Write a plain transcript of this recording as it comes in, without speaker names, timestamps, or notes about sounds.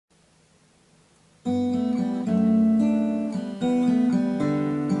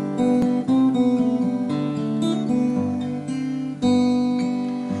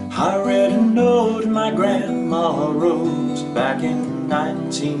rose back in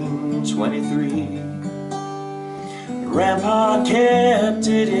 1923. Grandpa kept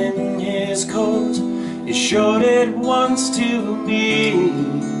it in his coat. He showed it once to me.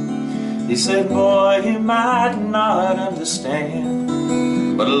 He said, boy, you might not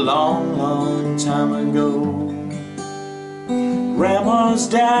understand, but a long, long time ago, Grandma's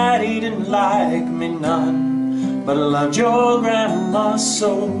daddy didn't like me none, but I loved your grandma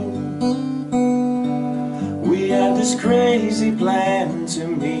so. We had this crazy plan to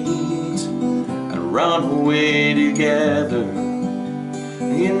meet and run away together.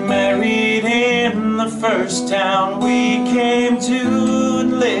 Get married in the first town we came to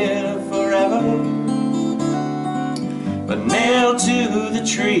and live forever, but nailed to the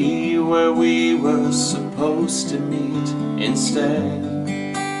tree where we were supposed to meet instead.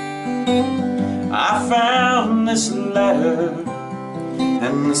 I found this letter,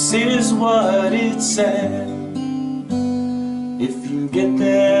 and this is what it said. If you get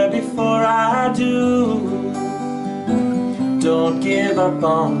there before I do, don't give up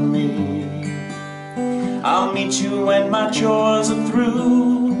on me. I'll meet you when my chores are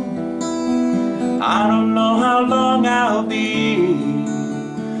through. I don't know how long I'll be,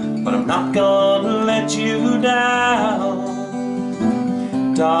 but I'm not gonna let you down.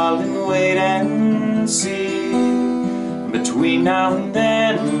 Darling, wait and see. Between now and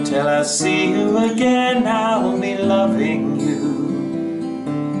then, till I see you again, I'll be loving you.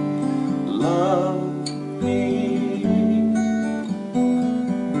 Love me.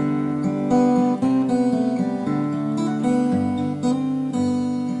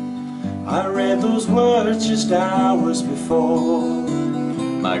 I read those words just hours before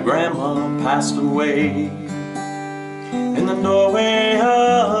my grandma passed away, in the doorway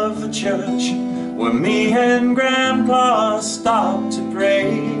of the church where me and Grandpa stopped to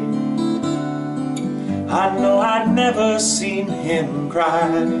pray. I know I'd never seen him cry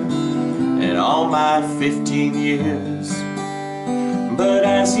in all my 15 years, but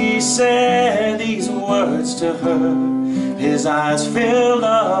as he said these words to her, his eyes filled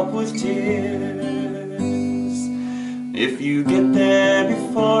up with tears. If you get there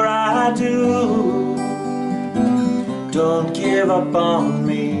before I do, don't give up on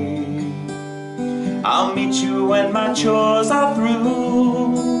me. I'll meet you when my chores are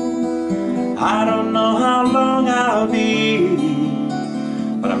through. I don't know how long I'll be,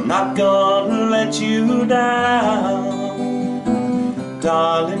 but I'm not gonna let you down.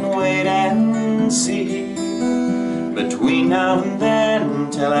 Darling, wait and see. Between now and then,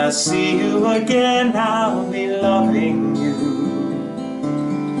 till I see you again, I'll be loving you.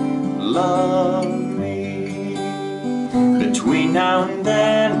 Love me. Between now and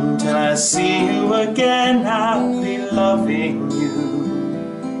then, till I see you again, I'll be loving you.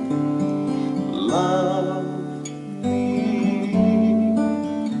 Love